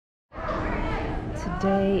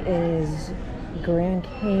Today is Grand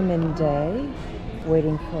Cayman Day,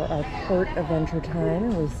 waiting for our port adventure time,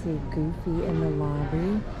 and we see Goofy in the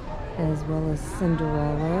lobby, as well as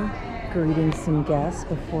Cinderella greeting some guests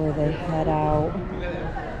before they head out.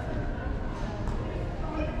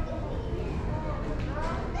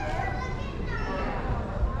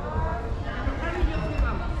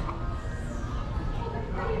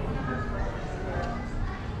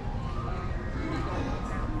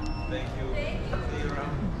 Thank you. See you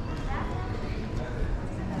around.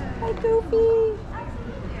 Hi, Goofy.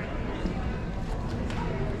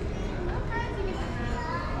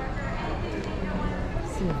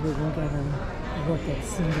 See if we can get a look at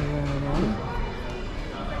Cinderella.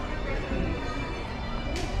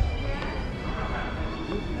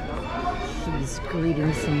 She's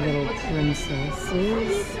greeting some little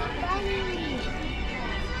princesses.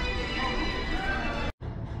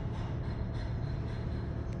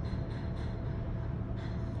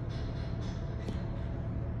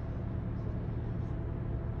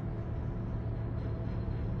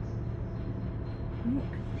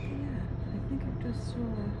 I think I just saw.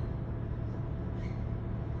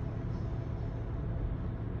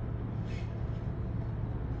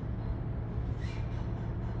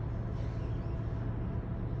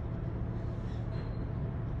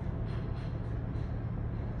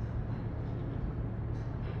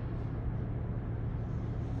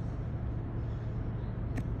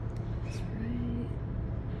 It's right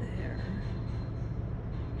there.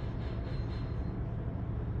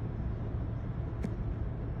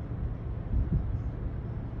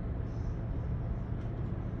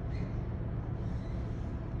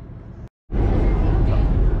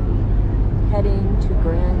 Heading to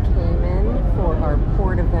Grand Cayman for our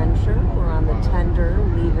port adventure. We're on the tender,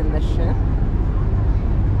 leaving the ship.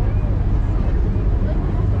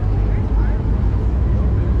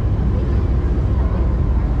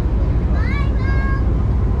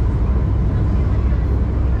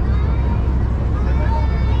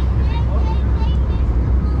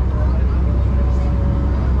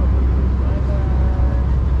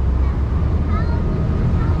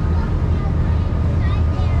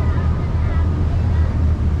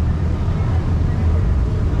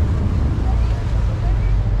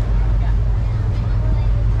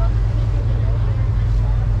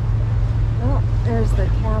 There's the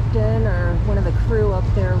captain or one of the crew up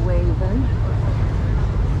there waving.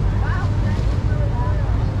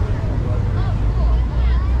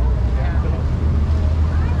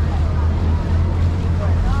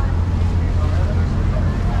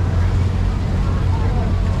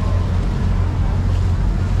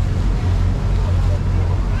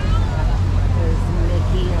 There's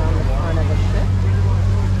Mickey on the front of the ship.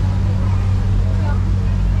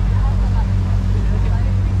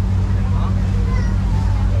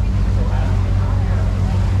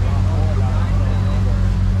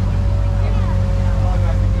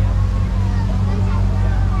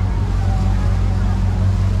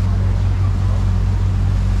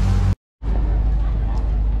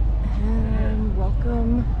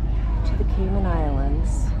 Welcome to the Cayman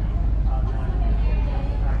Islands.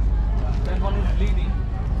 That one is bleeding.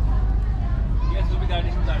 Yes, we'll be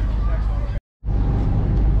guiding that.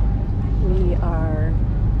 We are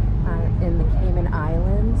in the Cayman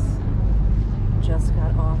Islands. Just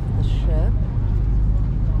got off the ship,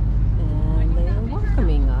 and they are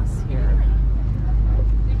welcoming us here.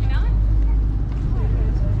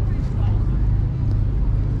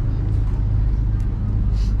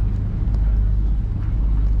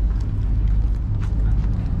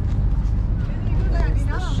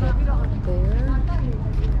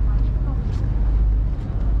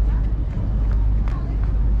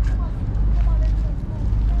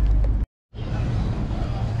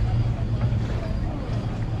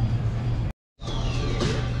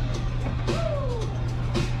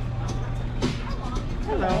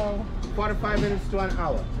 Hello. 45 minutes to an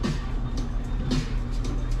hour.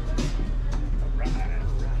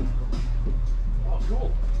 Oh,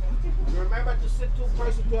 cool. Remember to sit two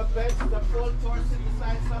persons to a bed, the full tour sit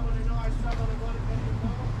beside someone you know or someone who want to get to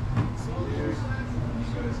know. So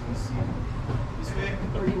You guys can see. This way?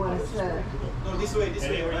 Where do you want us to? No, this way,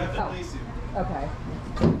 where you have to place it. Okay.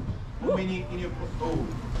 How many in your... Oh,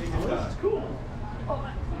 take your shot. Cool.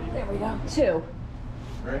 There we go. 2.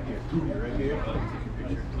 Right here. Right here. Take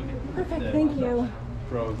your picture. Perfect. Thank you.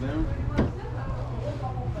 Frozen.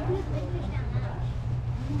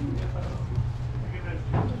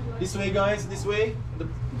 This way, guys. This way. The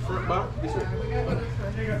front bar. This way.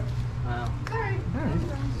 Wow.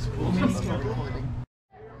 This is cool.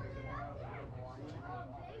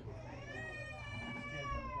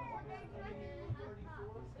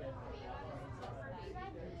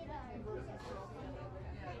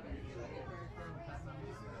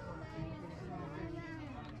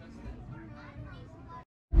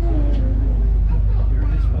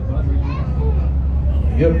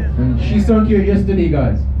 And she sunk here yesterday,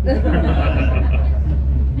 guys.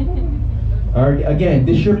 Alright, again,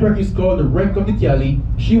 this shipwreck is called the Wreck of the Cali.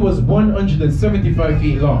 She was 175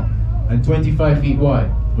 feet long and 25 feet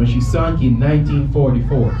wide when she sank in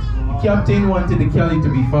 1944. The captain wanted the Cali to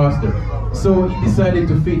be faster, so he decided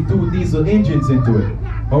to fit 2 diesel engines into it.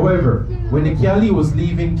 However, when the Cali was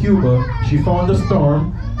leaving Cuba, she found a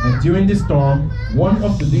storm, and during the storm, one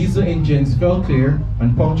of the diesel engines fell clear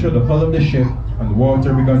and punctured the hull of the ship, and the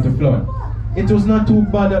water began to flood. It was not too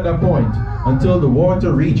bad at that point until the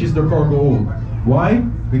water reaches the cargo hold. Why?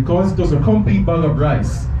 Because it was a complete bag of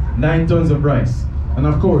rice, 9 tons of rice. And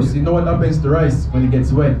of course, you know what happens to rice when it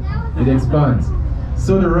gets wet? It expands.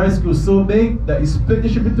 So the rice grew so big that it split the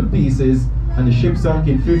ship into pieces, and the ship sank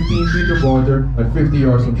in 15 feet of water at 50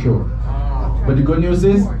 yards from shore. But the good news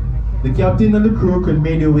is, the captain and the crew could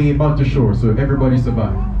make their way back to shore, so everybody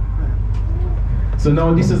survived. So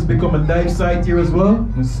now this has become a dive site here as well,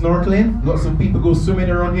 and snorkeling. Lots of people go swimming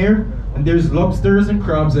around here, and there's lobsters and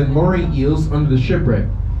crabs and moray eels under the shipwreck.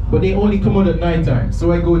 But they only come out at night time,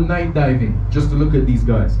 so I go night diving just to look at these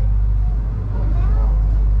guys.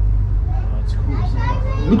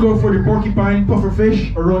 Look out for the porcupine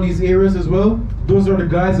pufferfish around these areas as well. Those are the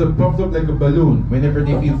guys that puffed up like a balloon whenever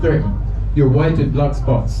they feel threatened. They're white with black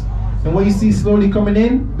spots. And what you see slowly coming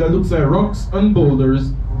in, that looks like rocks and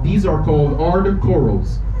boulders, these are called hard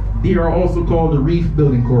corals. They are also called the reef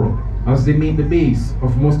building coral, as they make the base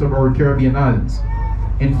of most of our Caribbean islands.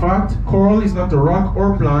 In fact, coral is not a rock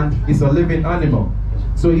or plant, it's a living animal.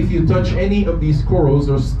 So if you touch any of these corals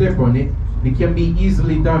or step on it, they can be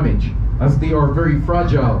easily damaged, as they are very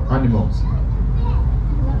fragile animals.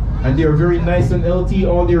 And they are very nice and healthy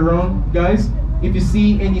all year round, guys. If you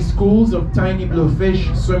see any schools of tiny blue fish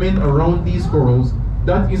swimming around these corals,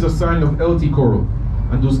 that is a sign of healthy coral.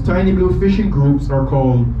 And those tiny blue fishing groups are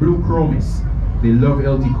called blue chromis. They love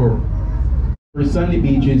healthy coral. For sandy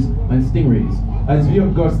beaches and stingrays, as we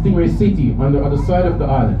have got Stingray City on the other side of the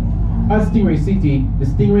island. At Stingray City, the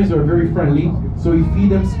stingrays are very friendly, so we feed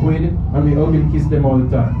them squid and we hug and kiss them all the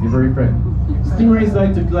time. They're very friendly. Stingrays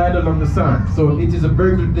like to glide along the sand, so it is a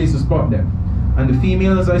very good place to spot them. And the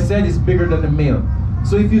female, as I said, is bigger than the male.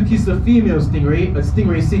 So if you kiss a female stingray at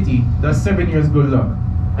Stingray City, that's 7 years good luck.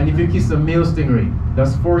 And if you kiss a male stingray,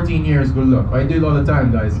 that's 14 years good luck. I do it all the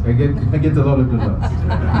time, guys. I get a lot of good luck.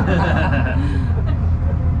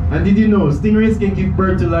 And did you know, stingrays can give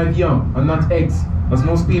birth to live young and not eggs, as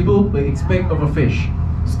most people may expect of a fish.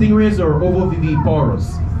 Stingrays are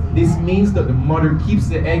ovoviviparous. This means that the mother keeps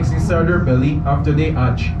the eggs inside her belly after they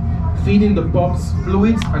hatch, feeding the pups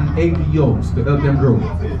fluids and egg yolks to help them grow.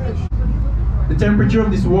 The temperature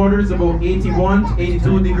of this water is about 81 to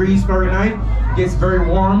 82 degrees Fahrenheit. It gets very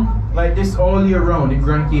warm like this all year round in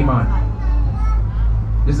Grand Cayman.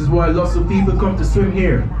 This is why lots of people come to swim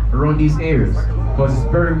here around these areas, because it's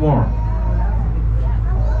very warm.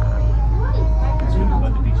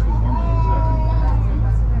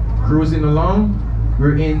 Cruising along,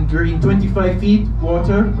 we're in 25 feet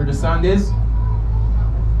water where the sand is.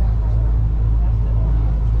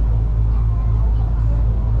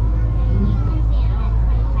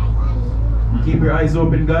 Keep your eyes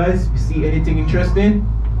open, guys. If you see anything interesting.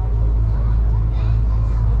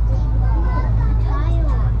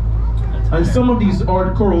 And some of these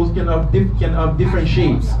hard corals can have different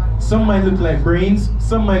shapes. Some might look like brains,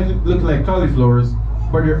 some might look like cauliflowers,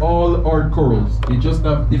 but they're all hard corals. They just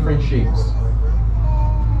have different shapes.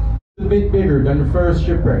 A bit bigger than the first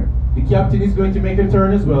shipwreck. The captain is going to make a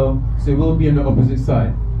turn as well, so we'll be on the opposite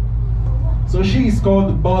side. So she is called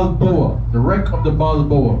the Balboa, the wreck of the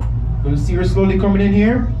Balboa. You'll see her slowly coming in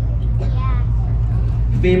here.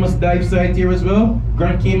 Yeah. Famous dive site here as well.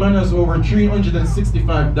 Grand Cayman has over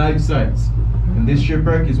 365 dive sites, and this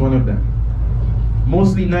shipwreck is one of them.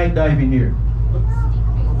 Mostly night diving here.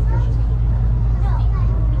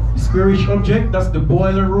 The squarish object, that's the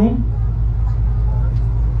boiler room.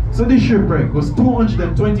 So this shipwreck was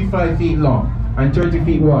 225 feet long and 30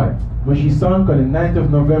 feet wide when she sank on the 9th of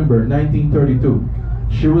November 1932.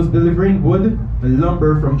 She was delivering wood and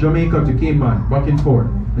lumber from Jamaica to Cayman, back and forth.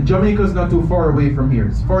 And Jamaica is not too far away from here.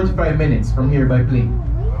 It's 45 minutes from here by plane.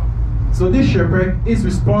 So this shipwreck is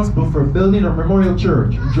responsible for building a memorial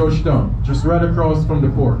church in Georgetown, just right across from the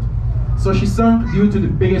port. So she sank due to the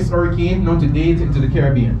biggest hurricane known to date into the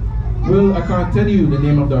Caribbean. Well, I can't tell you the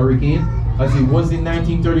name of the hurricane, as it was in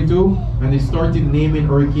 1932, and they started naming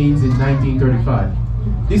hurricanes in 1935.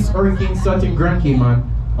 This hurricane sat in Grand Cayman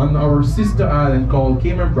on our sister island called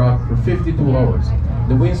Cayman Brac for 52 hours.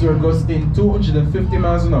 The winds were gusting 250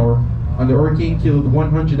 miles an hour, and the hurricane killed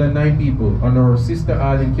 109 people on our sister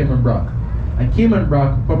island Cayman Brac. And Cayman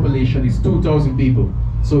Brac population is 2,000 people.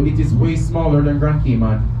 So it is way smaller than Grand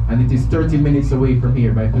Cayman, and it is 30 minutes away from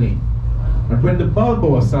here by plane. And when the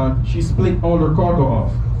Balboa sank, she split all her cargo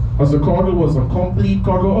off. As the cargo was a complete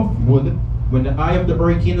cargo of wood, when the eye of the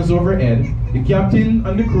hurricane was overhead, the captain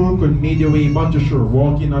and the crew could make their way back to shore,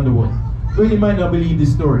 walking on the wood. Well, you might not believe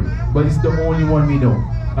this story, but it's the only one we know,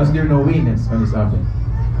 as there are no witness on this happening.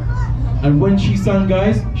 And when she sank,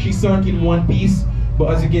 guys, she sank in one piece,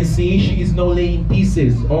 but as you can see, she is now laying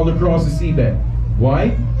pieces all across the seabed.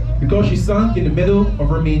 Why? Because she sank in the middle of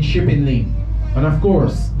her main shipping lane. And of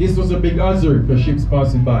course, this was a big hazard for ships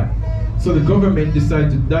passing by. So the government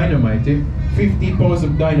decided to dynamite it, 50 pounds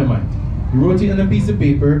of dynamite. He wrote it on a piece of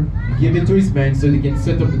paper, he gave it to his men so they can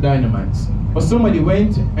set up the dynamites. But somebody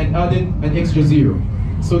went and added an extra zero.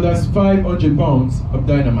 So that's 500 pounds of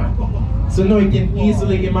dynamite. So now you can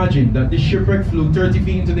easily imagine that this shipwreck flew 30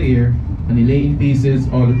 feet into the air and he lay in pieces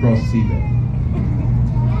all across the seabed.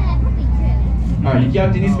 Alright, the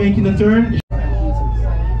captain is making a turn.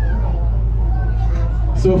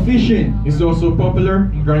 So fishing is also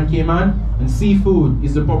popular in Grand Cayman, and seafood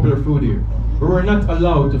is a popular food here. But we're not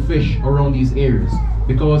allowed to fish around these areas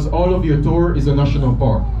because all of your tour is a national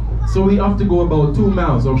park. So we have to go about 2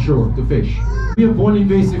 miles offshore to fish. We have one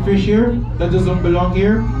invasive fish here that doesn't belong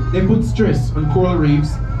here. They put stress on coral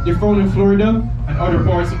reefs. They're found in Florida and other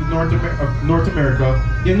parts of North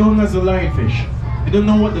America. They're known as the lionfish. You don't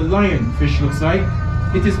know what the lionfish looks like.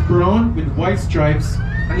 It is brown with white stripes,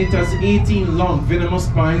 and it has 18 long venomous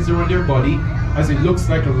spines around their body, as it looks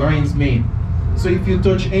like a lion's mane. So if you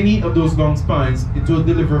touch any of those long spines, it will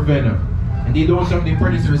deliver venom. And they don't have any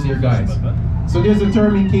predators here, guys. So there's a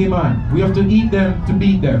term in Cayman: we have to eat them to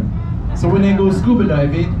beat them. So when I go scuba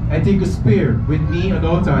diving, I take a spear with me at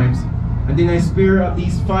all times, and then I spear at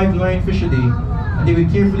least 5 lionfish a day, and they will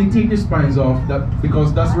carefully take their spines off,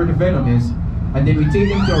 because that's where the venom is. And then we take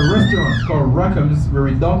them to a restaurant called Rackham's, where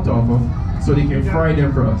we docked off of, so they can fry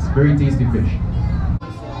them for us. Very tasty fish.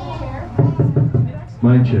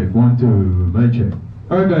 Mic check, 1, 2, mic check.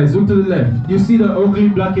 Alright guys, look to the left. You see the ugly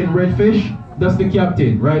black and red fish? That's the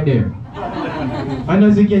captain, right there. And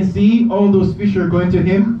as you can see, all those fish are going to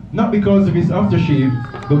him, not because of his aftershave,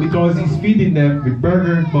 but because he's feeding them with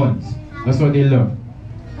burger buns. That's what they love.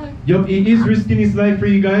 Yup, he is risking his life for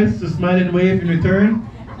you guys, so smile and wave in return.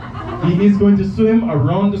 He is going to swim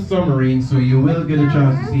around the submarine, so you will get a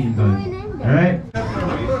chance to see him, guys. Alright? The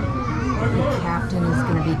captain is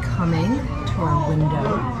going to be coming to our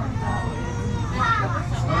window.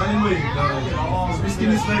 Anyway, guys, risking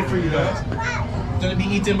his life for you guys. Gonna be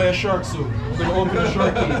eaten by a shark soon. We're gonna open a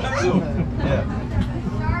shark cage soon. Yeah.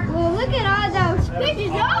 Well, look at all those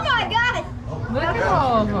fishes. Oh my God! Look at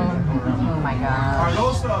all of them. Oh my God. Are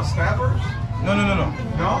those stabbers? No.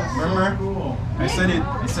 No? Remember? I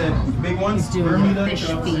said big ones, He's doing Bermuda, a fish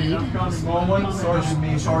feed. small ones,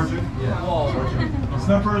 sergeant. Yeah.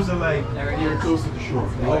 Snappers are like near close to the shore.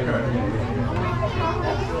 Okay.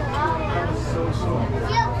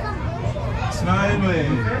 Smile away.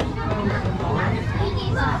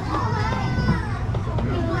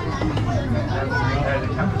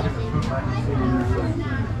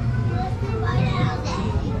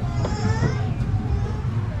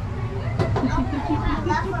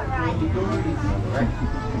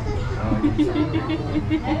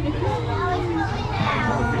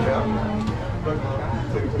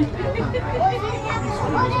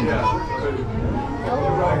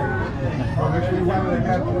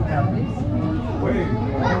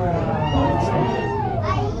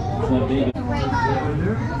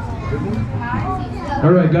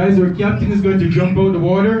 Alright guys, our captain is going to jump out the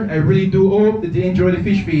water. I really do hope that they enjoy the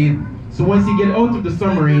fish feed. So once he gets out of the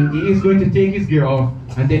submarine, he is going to take his gear off,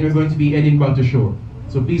 and then we're going to be heading back to shore.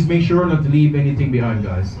 So please make sure not to leave anything behind,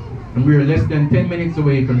 guys. And we are less than 10 minutes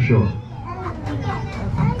away from shore.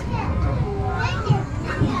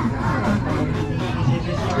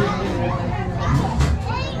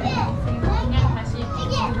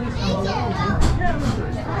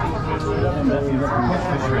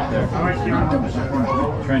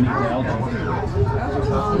 Trying to eat the algae.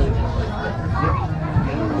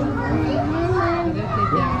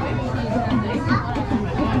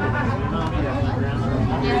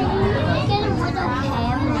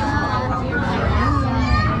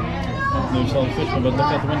 There's all the fish, but look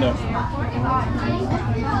out the window.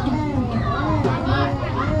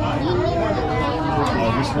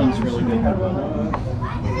 Oh, this one's really good.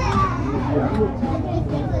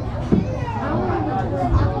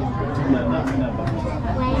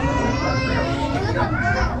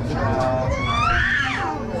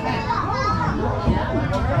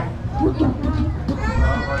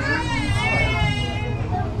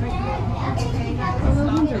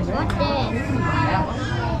 What's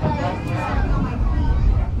this?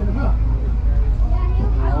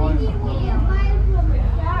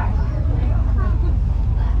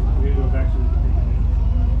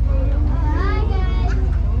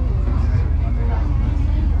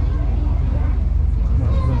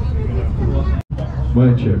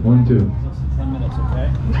 Mic check, 1, 2. 10 minutes, okay?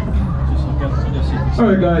 Just look up the video, see if you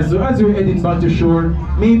Alright guys, so as we're heading back to shore,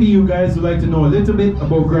 maybe you guys would like to know a little bit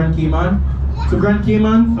about Grand Cayman. So Grand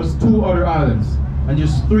Cayman has 2 other islands, and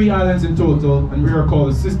there's 3 islands in total, and we are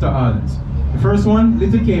called the sister islands. The first one,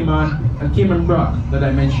 Little Cayman and Cayman Brac that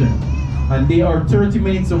I mentioned, and they are 30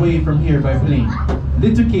 minutes away from here by plane.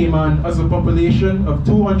 Little Cayman has a population of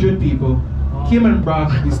 200 people, Cayman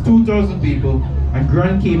Brac is 2,000 people, and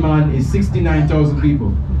Grand Cayman is 69,000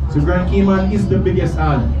 people. So Grand Cayman is the biggest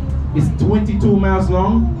island. It's 22 miles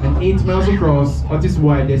long and 8 miles across at its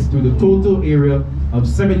widest, with a total area of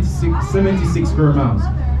 76 square miles.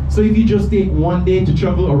 So if you just take 1 day to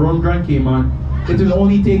travel around Grand Cayman, it will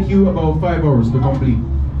only take you about 5 hours to complete.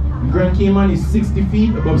 Grand Cayman is 60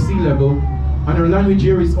 feet above sea level, and our language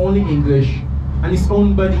here is only English, and it's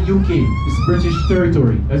owned by the UK. It's British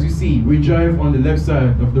territory. As you see, we drive on the left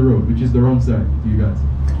side of the road, which is the wrong side for you guys.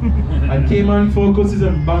 And Cayman focuses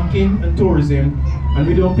on banking and tourism, and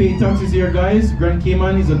we don't pay taxes here, guys. Grand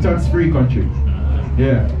Cayman is a tax-free country.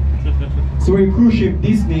 Yeah. So where a cruise ship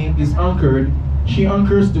Disney is anchored, she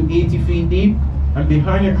anchors to 80 feet deep, and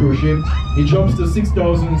behind a cruise ship, it drops to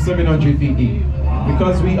 6,700 feet deep.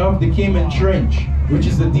 Because we have the Cayman Trench, which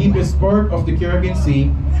is the deepest part of the Caribbean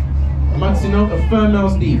Sea, maxing out at 5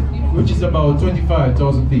 miles deep, which is about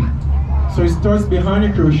 25,000 feet. So it starts behind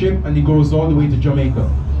a cruise ship and it goes all the way to Jamaica.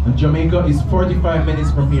 And Jamaica is 45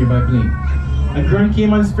 minutes from here by plane. And Grand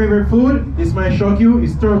Cayman's favorite food, this might shock you,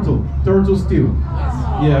 is turtle stew.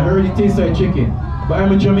 Yeah, I heard it tastes like chicken. But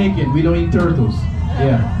I'm a Jamaican, we don't eat turtles.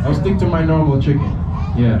 Yeah, I'll stick to my normal chicken.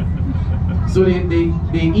 Yeah. So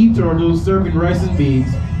they eat turtles served in rice and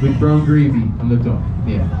beans with brown gravy on the top.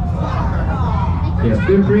 Yeah. Yeah,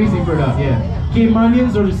 they're crazy for that, yeah.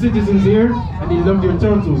 Caymanians are the citizens here, and they love their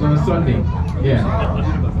turtles on a Sunday. Yeah.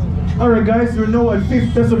 Alright guys, we're now at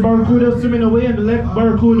 5th. That's a barracuda swimming away on the left,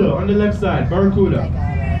 barracuda on the left side, barracuda.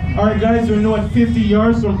 Alright guys, we're now at 50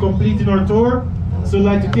 yards from completing our tour. So I'd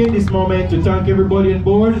like to take this moment to thank everybody on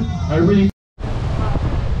board. I really